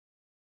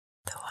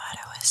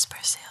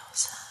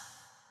TheWaterwhispers.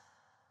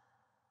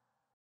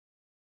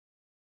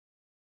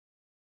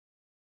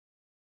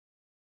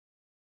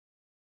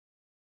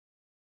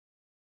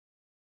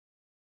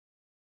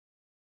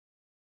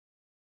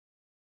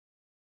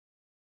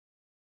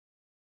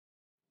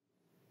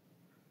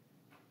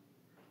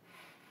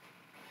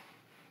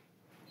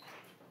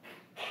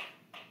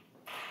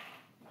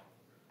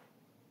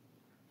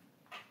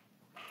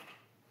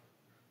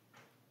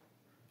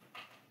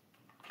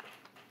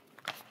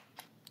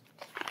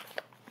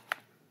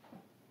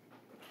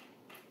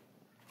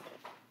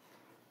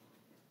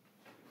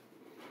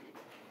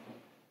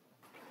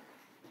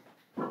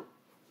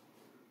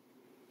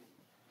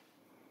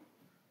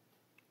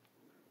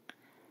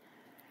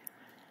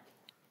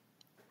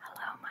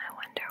 Hello, my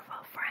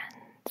wonderful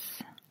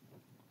friends.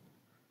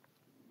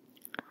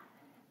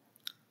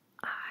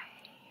 I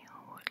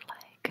would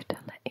like to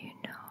let you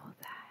know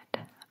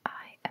that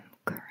I am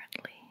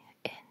currently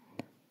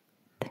in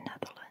the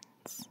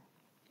Netherlands.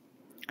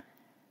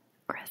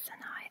 Chris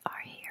and I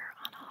are here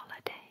on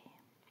holiday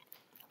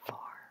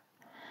for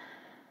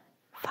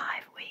 5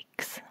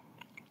 weeks,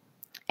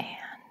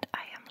 and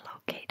I am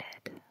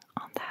located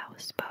on the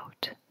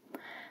houseboat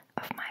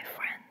of my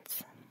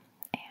friends,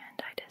 and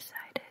I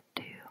decided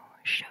to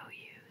show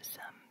you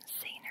some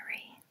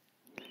scenery.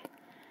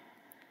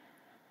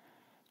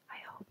 I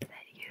hope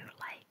that you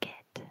like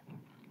it.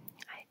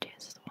 I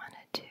just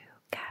wanted to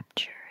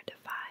capture the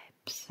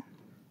vibes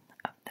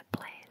of the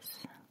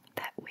place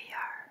that we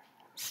are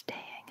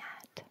staying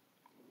at.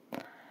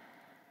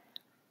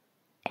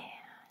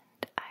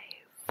 And I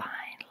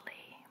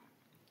finally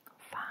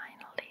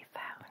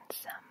found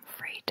some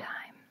free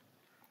time,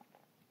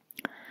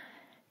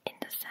 in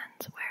the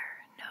sense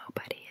where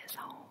nobody is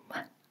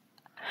home.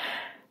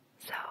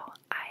 So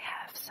I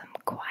have some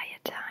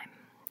quiet time,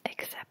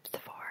 except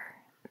for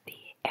the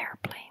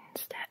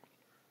airplanes that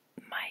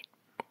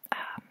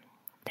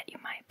you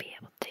might be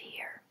able to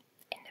hear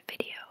in the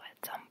video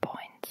at some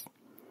points.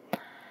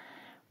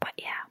 But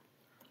yeah,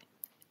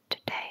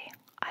 today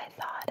I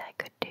thought I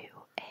could do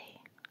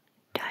a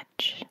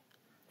Dutch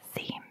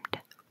themed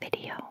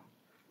video.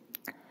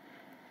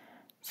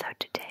 So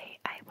today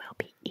I will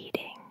be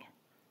eating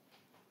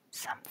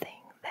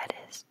something that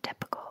is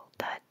typical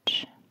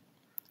Dutch,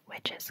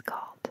 which is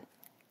called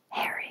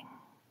Haring.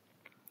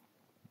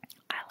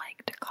 I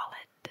like to call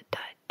it the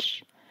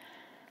Dutch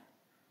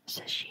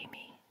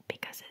sashimi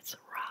because it's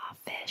raw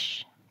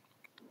fish,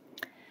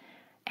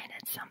 and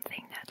it's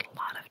something that a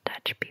lot of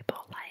Dutch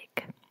people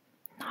like.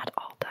 Not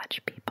all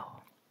Dutch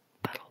people,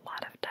 but a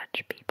lot of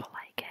Dutch people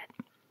like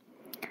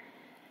it.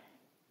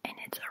 And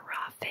it's a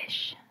raw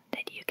fish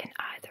that you can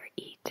either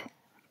eat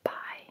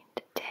by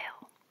the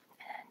tail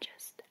and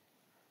just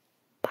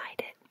bite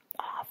it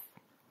off,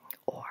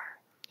 or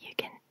you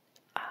can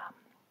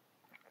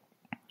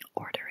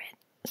order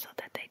it so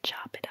that they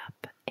chop it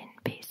up in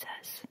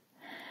pieces,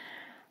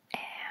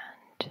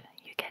 and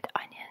you get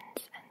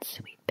onions and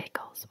sweet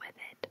pickles with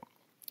it.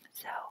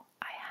 So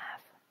I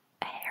have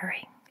a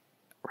herring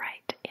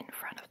right in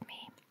front of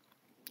me,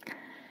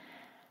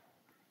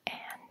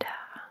 and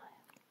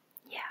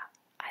yeah,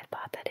 I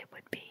thought that it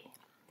would be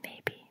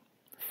maybe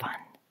fun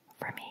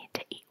for me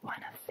to eat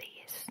one of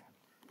these.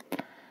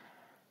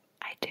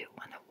 I do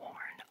want to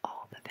warn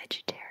all the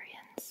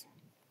vegetarians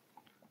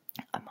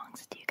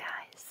amongst you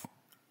guys,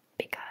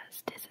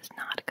 because this is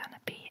not going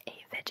to be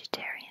a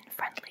vegetarian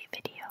friendly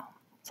video,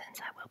 since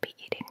I will be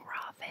eating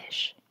raw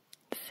fish.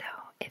 So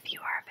if you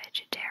are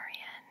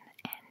vegetarian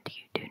and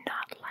you do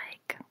not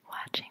like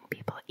watching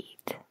people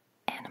eat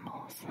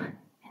animals,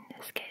 in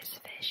this case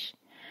fish,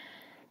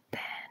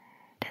 then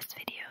this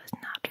video is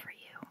not for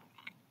you.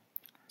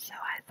 So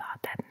I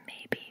thought that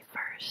maybe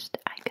first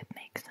I could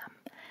make some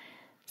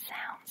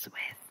sounds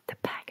with the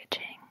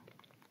packaging.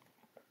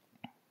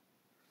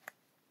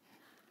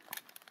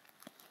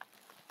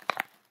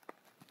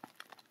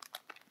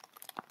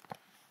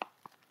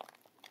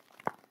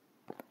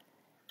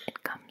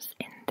 It comes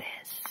in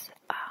this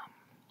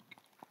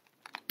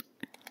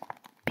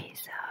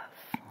piece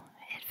of,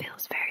 it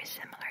feels very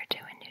similar to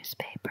a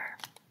newspaper.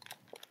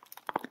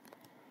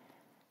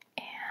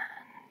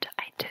 And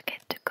I took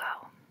it to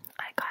go.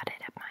 I got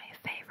it at my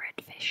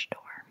favorite fish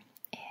store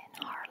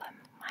in Haarlem,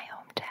 my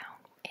hometown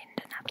in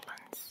the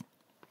Netherlands.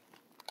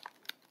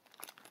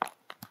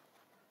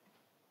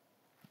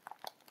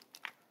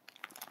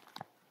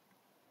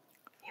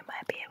 You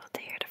might be able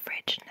to hear the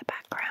fridge in the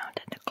background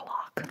and the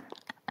clock.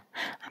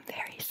 I'm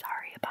very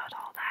sorry about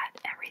all that.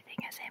 Everything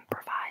is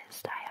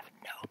improvised. I have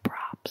no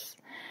props.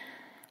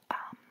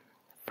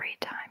 Free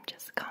time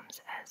just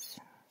comes as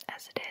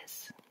it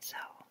is. So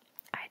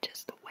I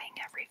just wing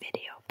every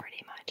video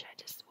pretty much. I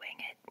just wing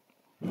it.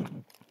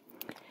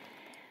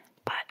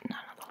 But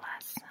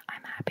nonetheless,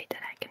 I'm happy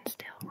that I can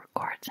still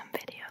record some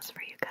videos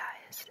for you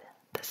guys,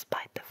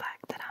 despite the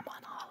fact that I'm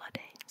on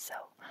holiday. So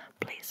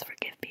please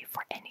forgive me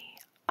for any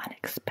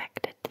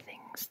unexpected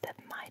things that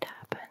might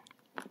happen.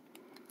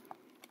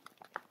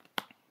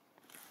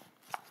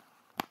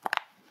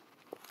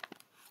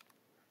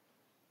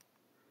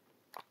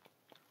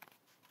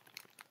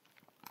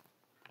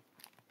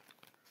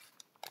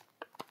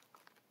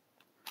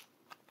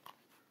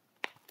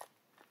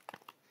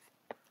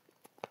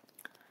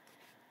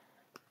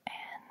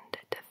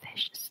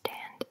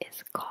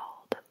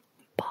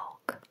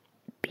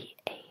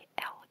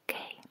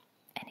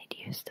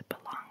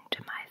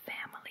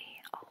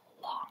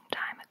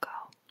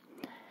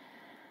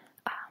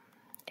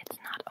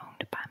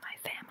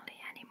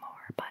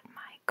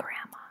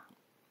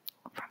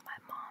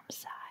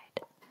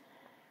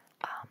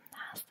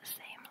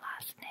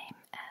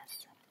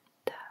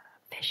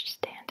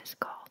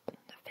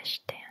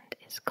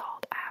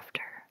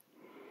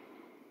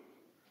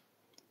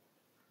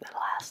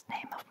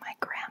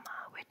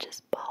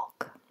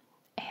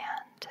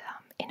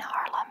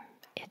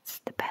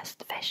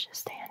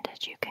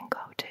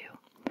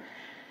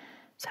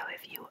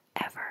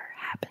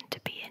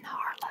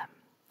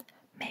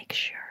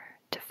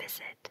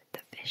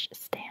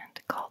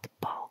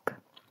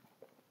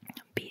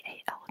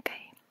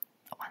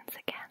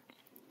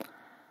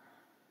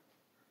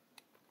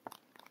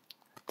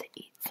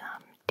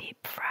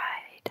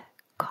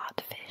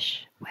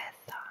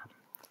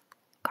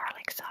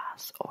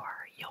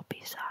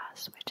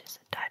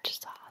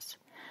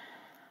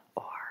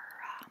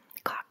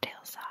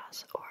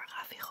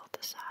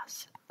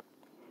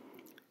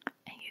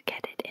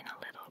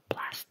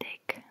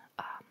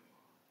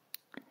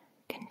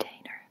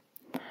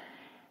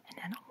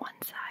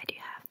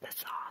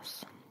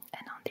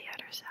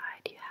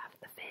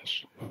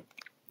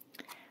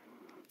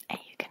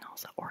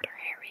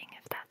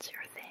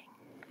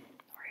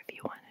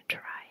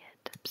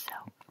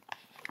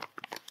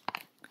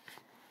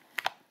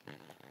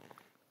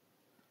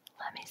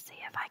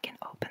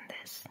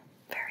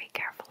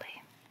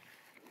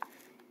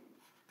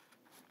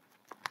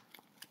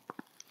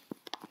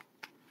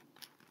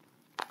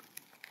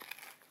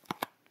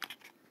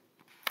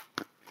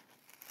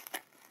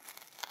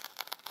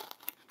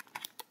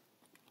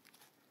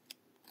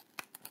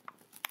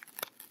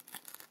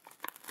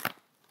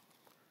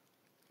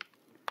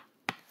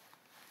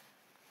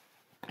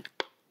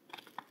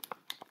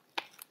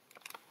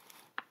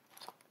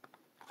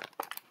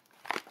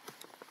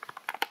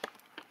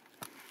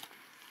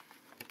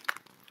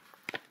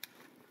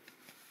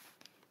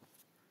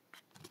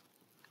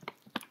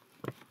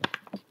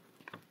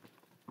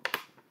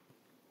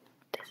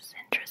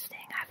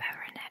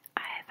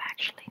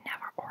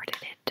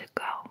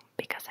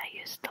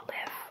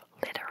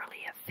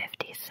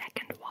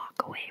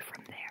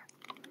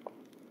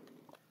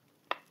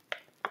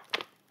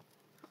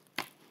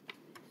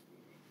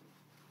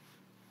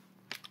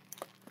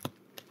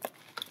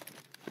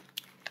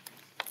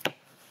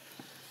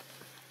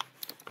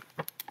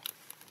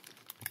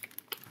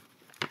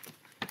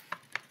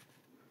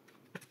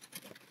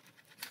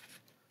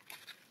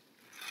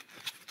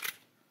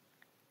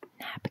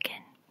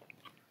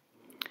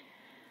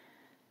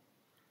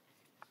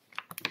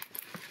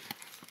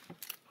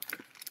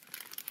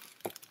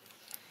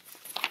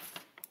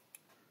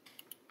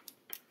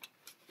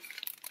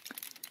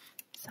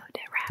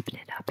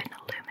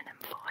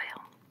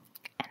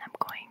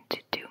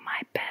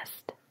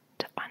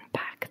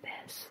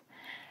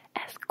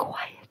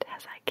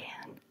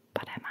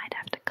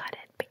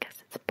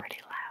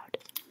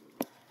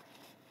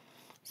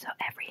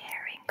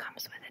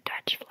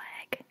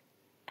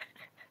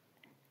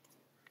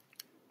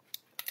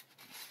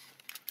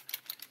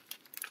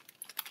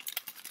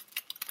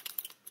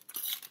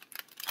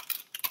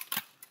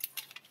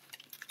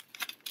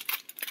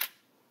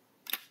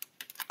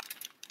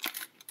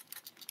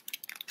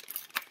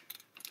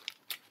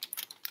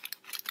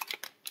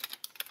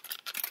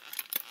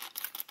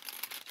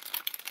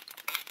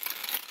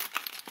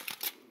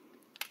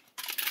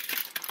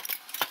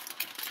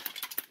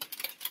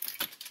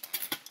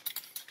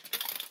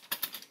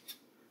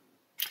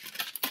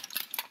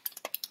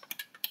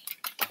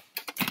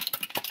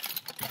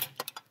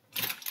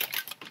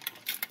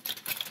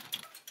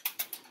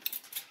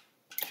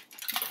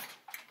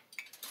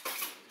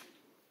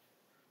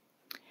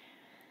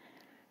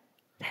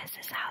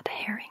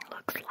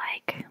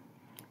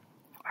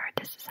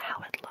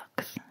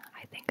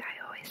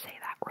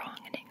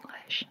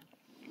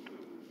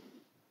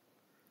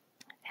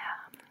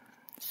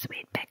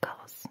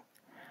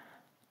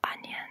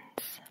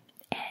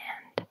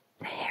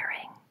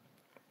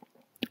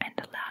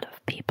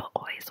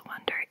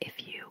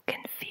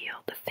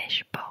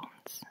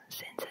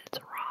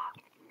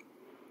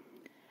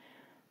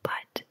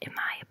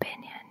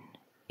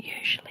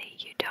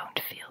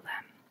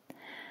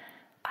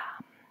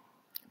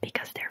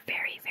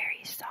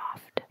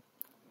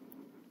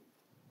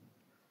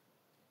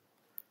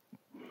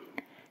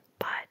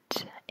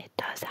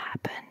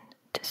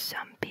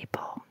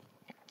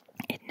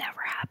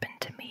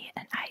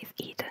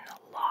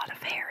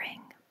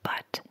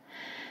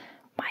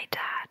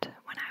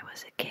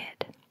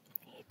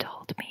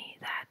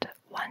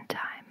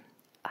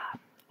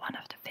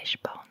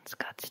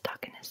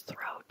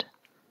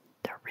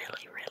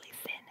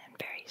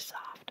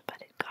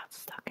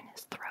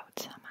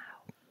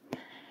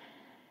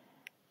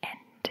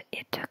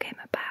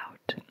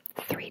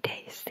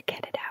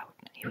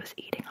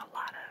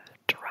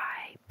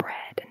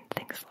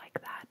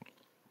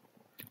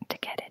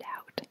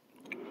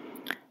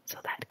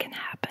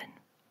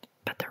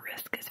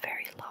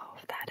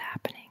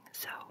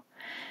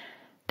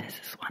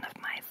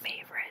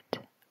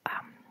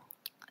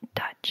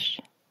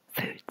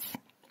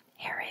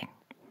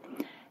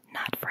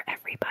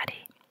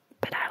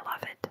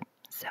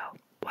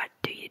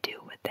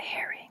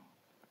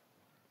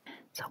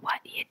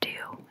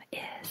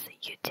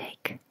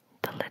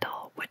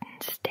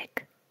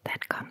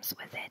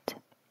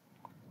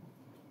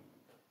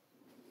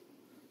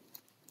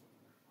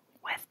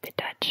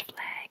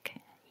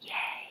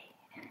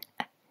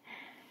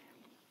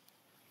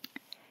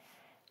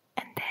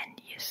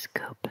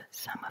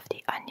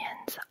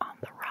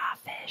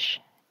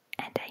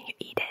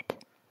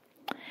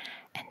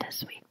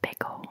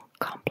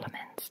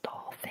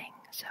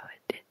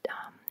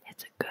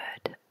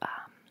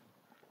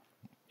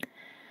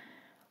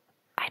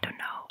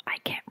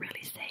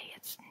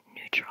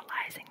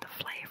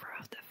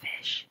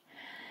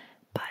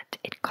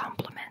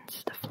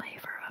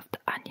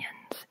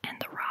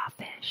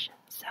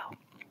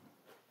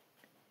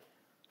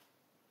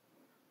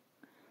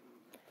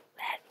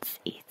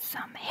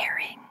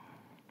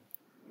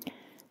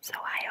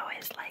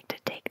 always like to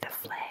take the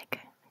flag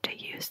to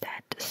use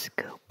that to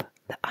scoop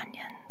the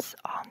onions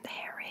on the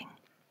herring.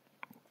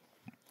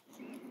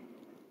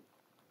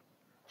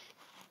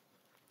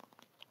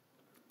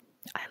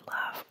 I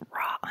love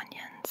raw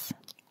onions.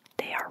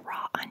 They are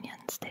raw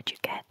onions that you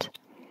get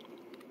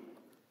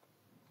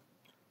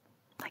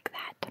like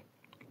that.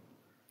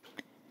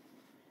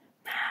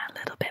 A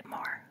little bit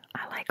more.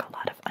 I like a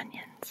lot of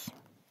onions.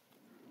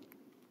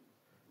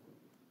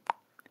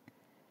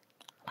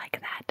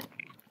 Like that.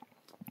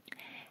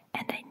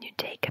 And then you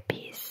take a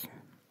piece.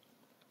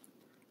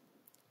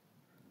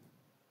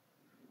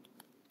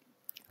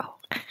 Oh,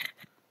 I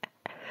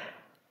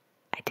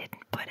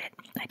didn't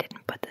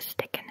put the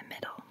stick in the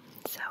middle,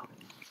 so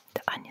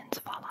the onions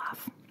fall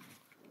off.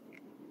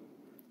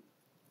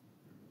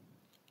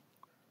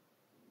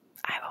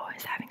 I'm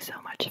always having so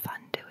much fun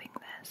doing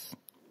this.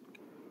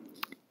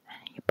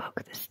 And you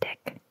poke the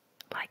stick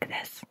like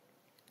this,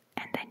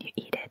 and then you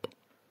eat it.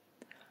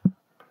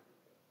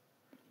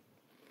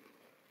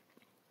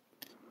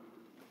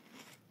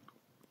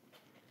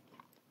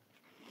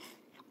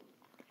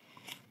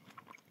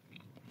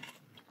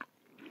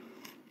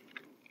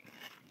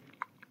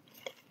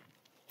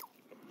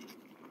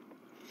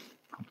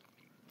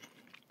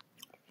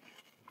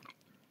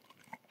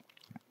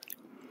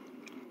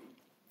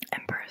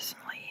 And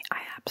personally,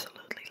 I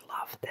absolutely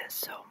love this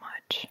so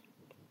much.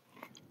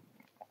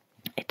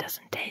 It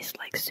doesn't taste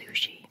like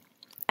sushi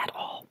at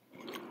all.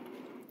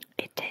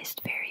 It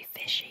tastes very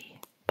fishy,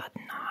 but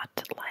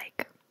not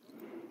like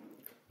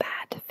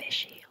bad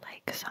fishy.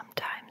 Like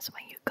sometimes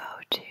when you go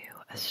to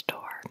a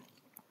store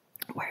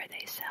where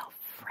they sell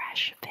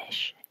fresh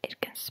fish, it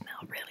can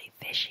smell really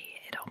fishy.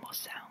 It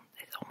almost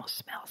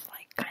smells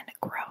like kind of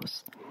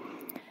gross.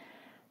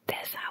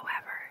 This,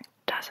 however,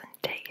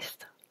 doesn't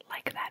taste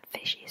like that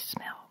fishy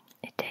smell.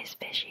 It tastes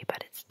fishy,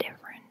 but it's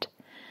different.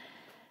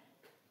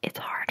 It's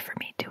hard for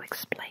me to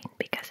explain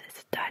because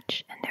it's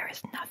Dutch and there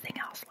is nothing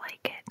else like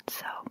it,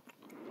 so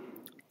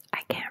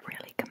I can't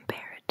really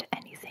compare it to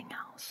anything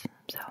else.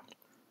 So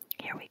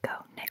here we go,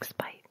 next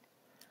bite.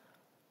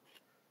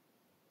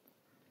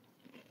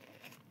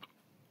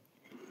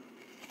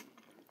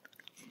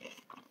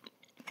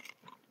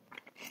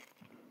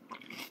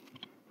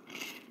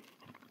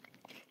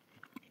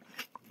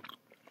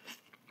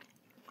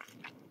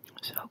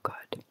 So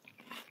good.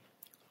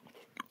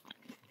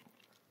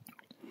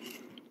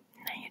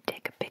 Then you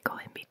take a pickle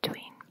in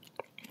between.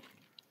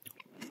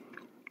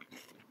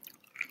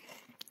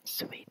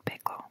 Sweet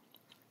pickle.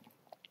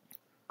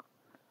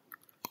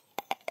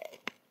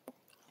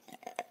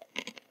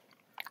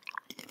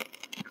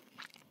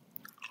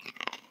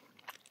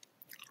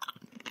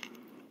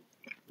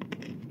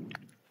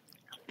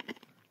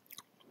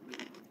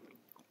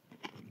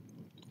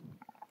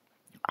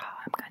 Oh,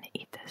 I'm gonna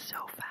eat this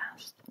so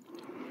fast.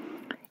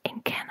 In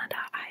Canada,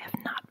 I have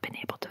not been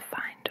able to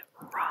find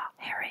raw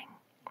herring,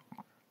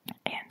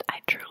 and I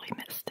truly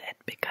missed it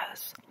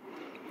because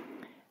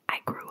I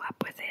grew up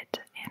with it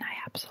and I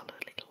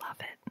absolutely love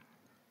it.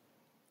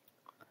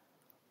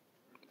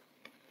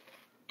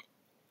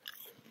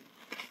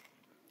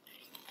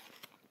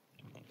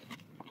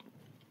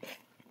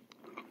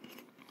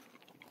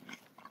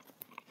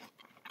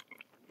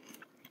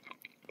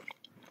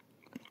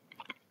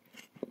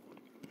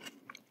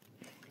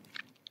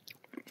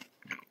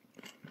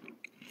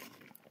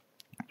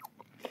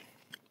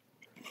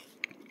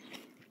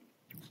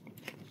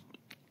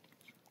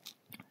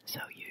 So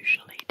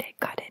usually they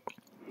cut it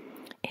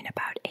in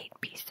about 8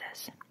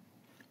 pieces.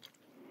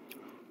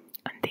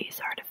 And these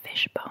are the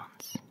fish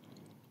bones.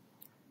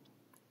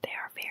 They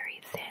are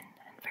very thin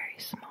and very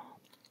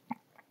small.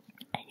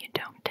 And you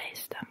don't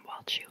taste them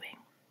while chewing.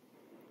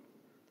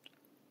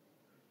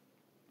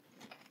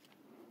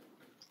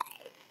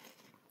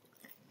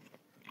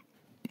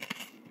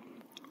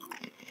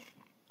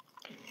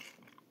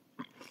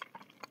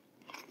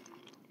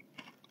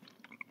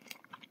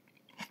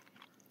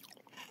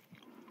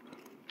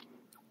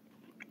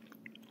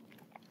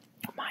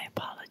 My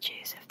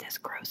apologies if this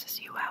grosses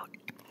you out.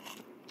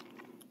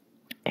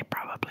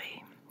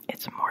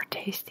 It's more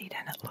tasty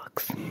than it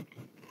looks. And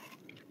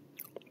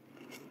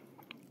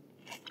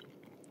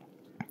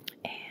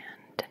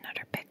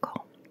another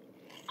pickle.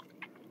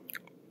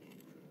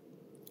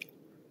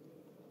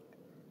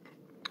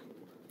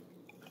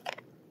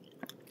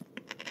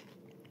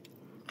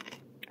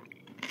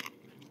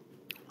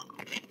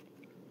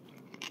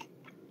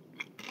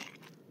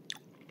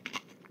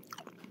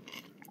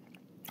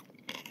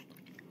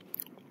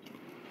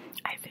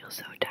 I feel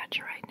so Dutch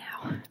right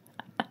now.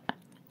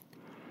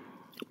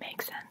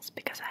 Makes sense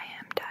because I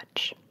am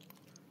Dutch.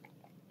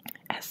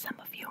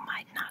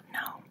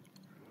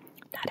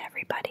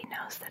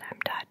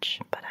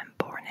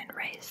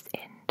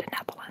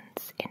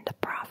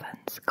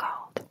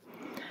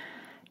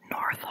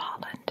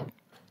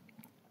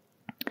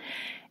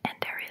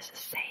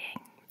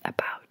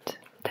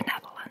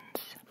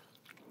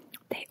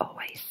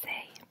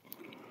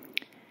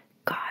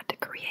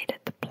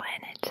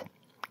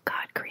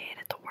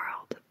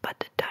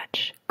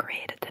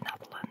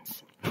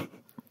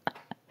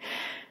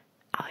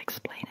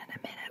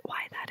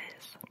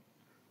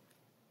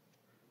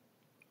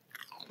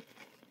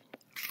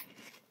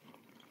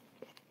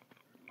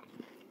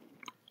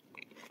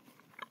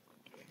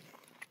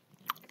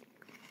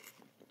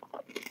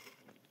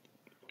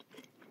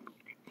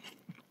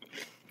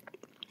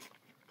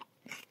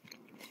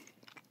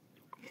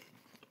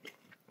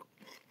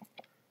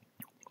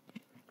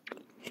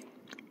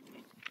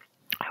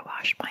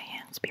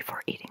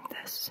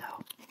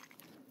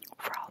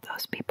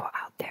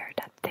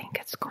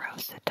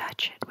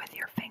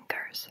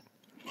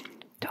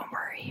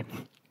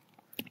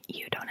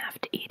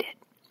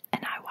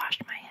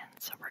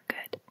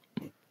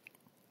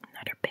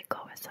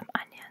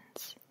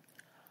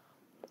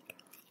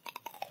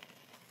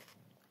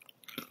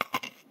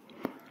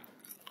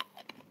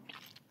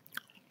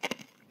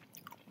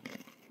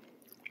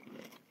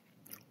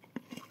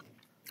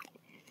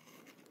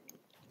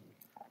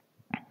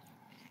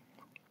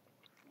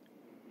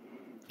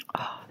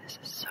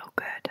 this is so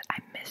good. I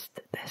missed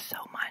this so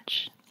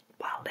much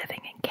while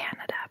living in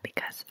Canada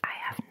because I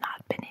have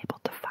not been able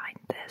to find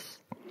this.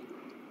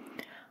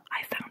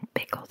 I found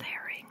pickled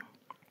herring,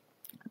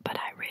 but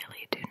I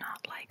really do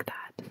not like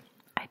that.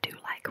 I do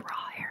like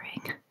raw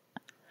herring.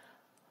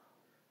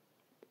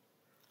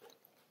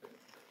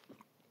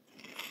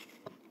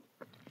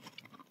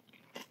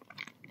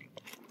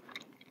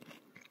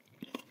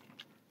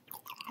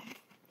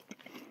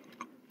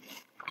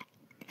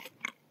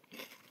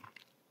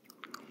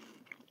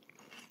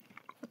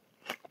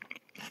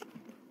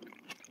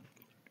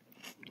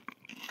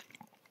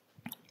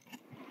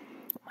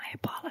 My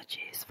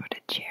apologies for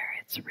the chair,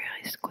 it's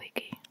really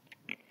squeaky.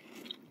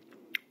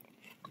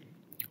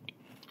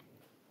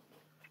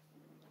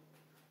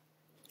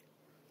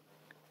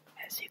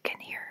 As you can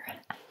hear.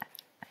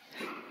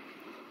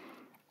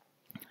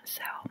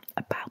 So,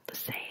 about the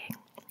saying,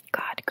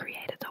 God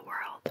created the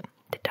world,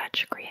 the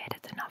Dutch created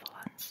the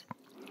Netherlands.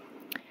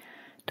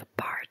 The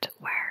part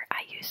where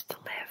I used to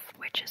live,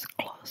 which is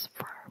close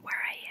for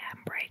where I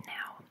am right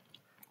now,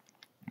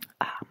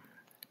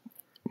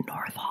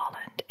 North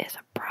Holland is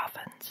a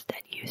province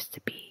that used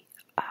to be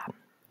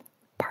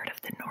part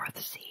of the North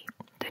Sea.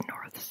 The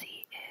North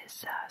Sea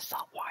is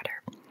salt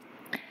water.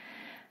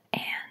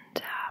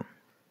 And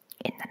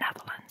in the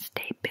Netherlands,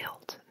 they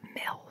built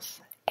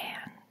mills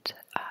and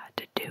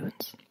the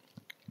dunes.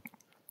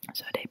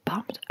 So they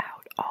pumped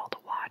out all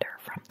the water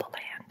from the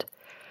land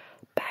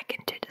back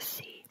into the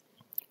sea.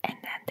 And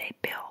then they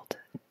built,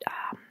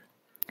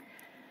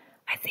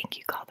 I think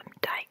you call them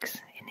dikes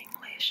in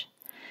English,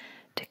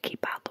 to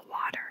keep out the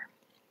water.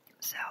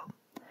 So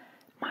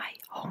my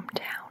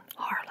hometown,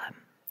 Haarlem,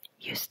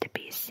 used to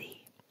be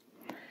sea.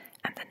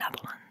 And the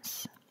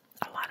Netherlands,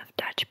 a lot of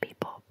Dutch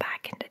people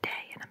back in the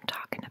day, and I'm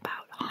talking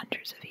about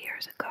hundreds of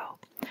years ago,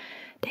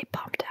 they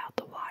pumped out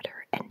the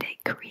water and they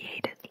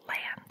created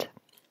land.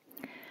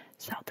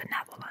 So the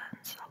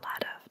Netherlands, a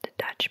lot of the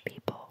Dutch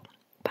people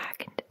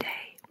back in the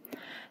day,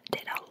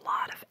 did a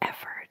lot of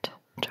effort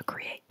to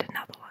create the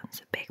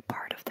Netherlands, a big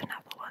part of the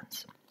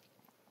Netherlands.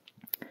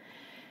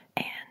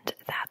 And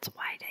that's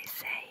why they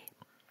say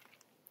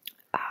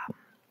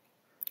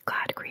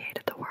God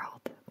created the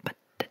world, but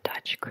the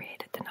Dutch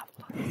created the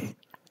Netherlands.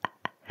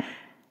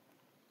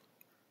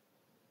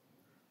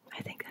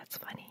 I think that's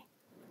funny.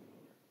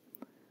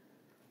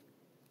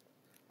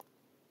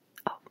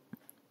 Oh,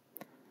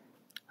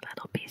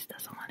 little piece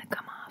doesn't want to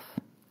come off.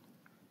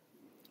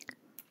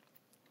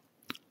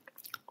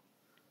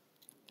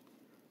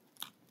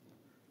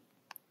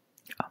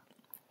 Oh,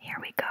 here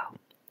we go.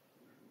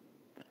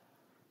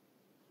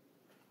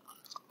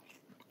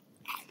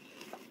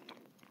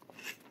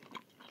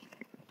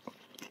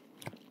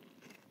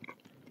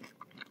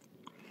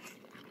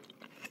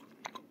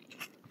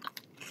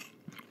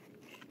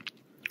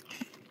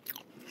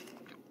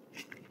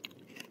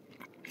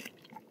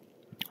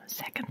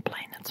 Second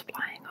plane that's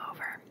flying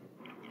over.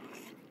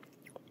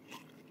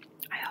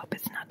 I hope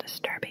it's not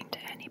disturbing to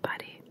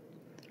anybody.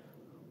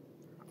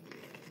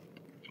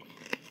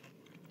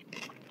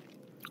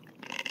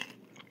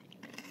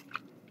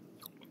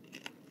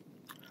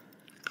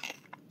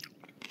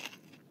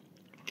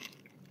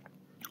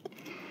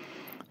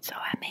 So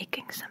I'm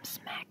making some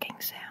smacking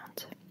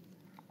sounds,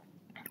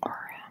 or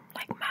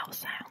like mouth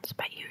sounds,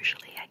 but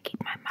usually I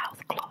keep my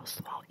mouth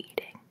closed while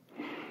eating.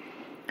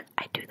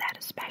 I do that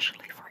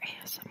especially for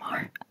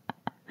ASMR.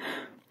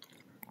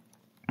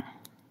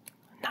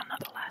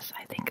 Nonetheless,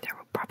 I think there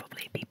will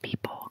probably be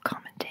people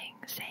commenting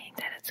saying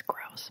that it's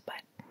gross,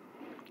 but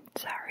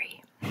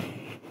sorry.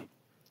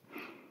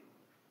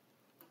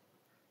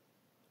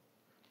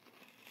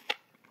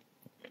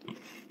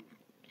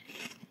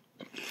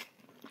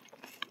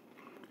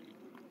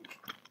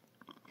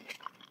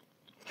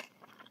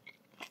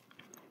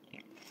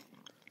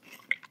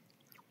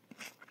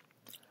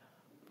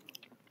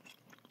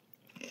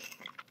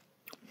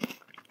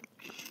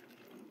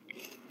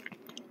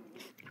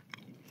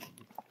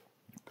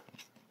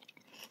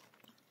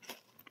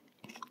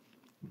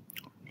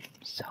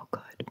 So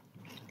good.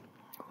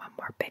 One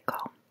more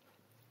pickle.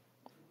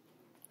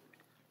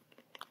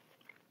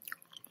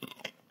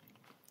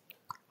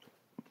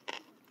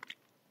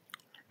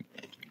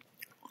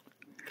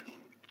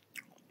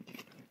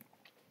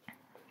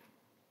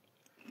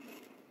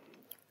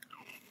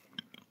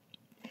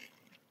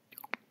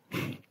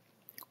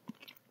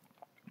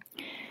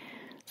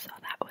 So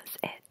that was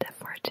it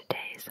for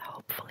today's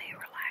hopefully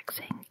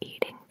relaxing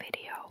eating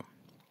video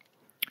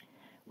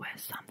with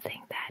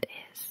something that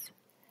is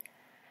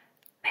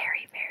very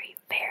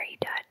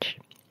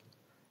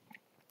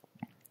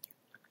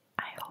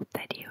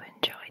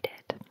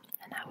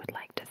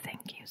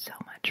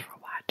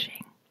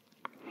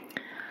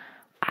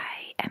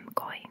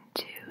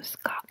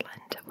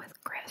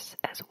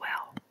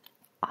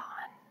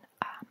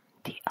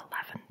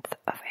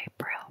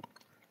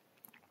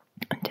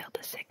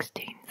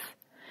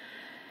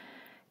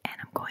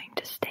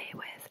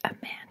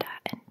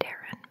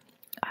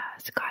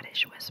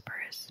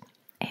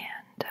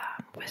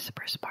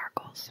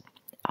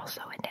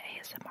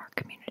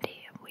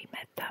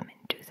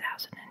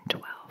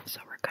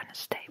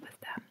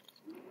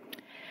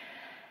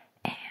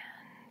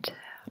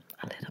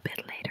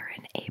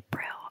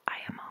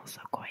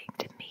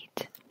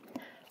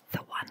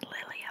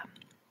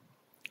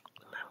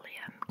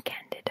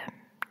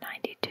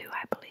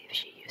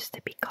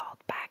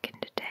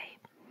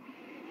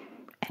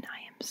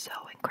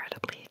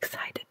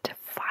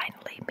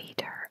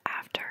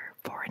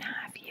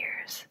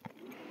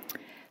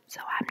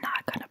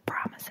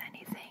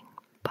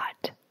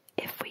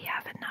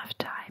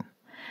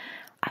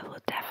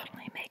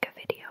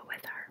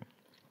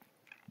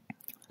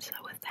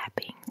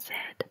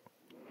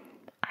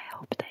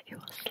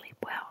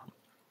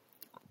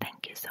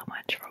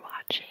much for watching.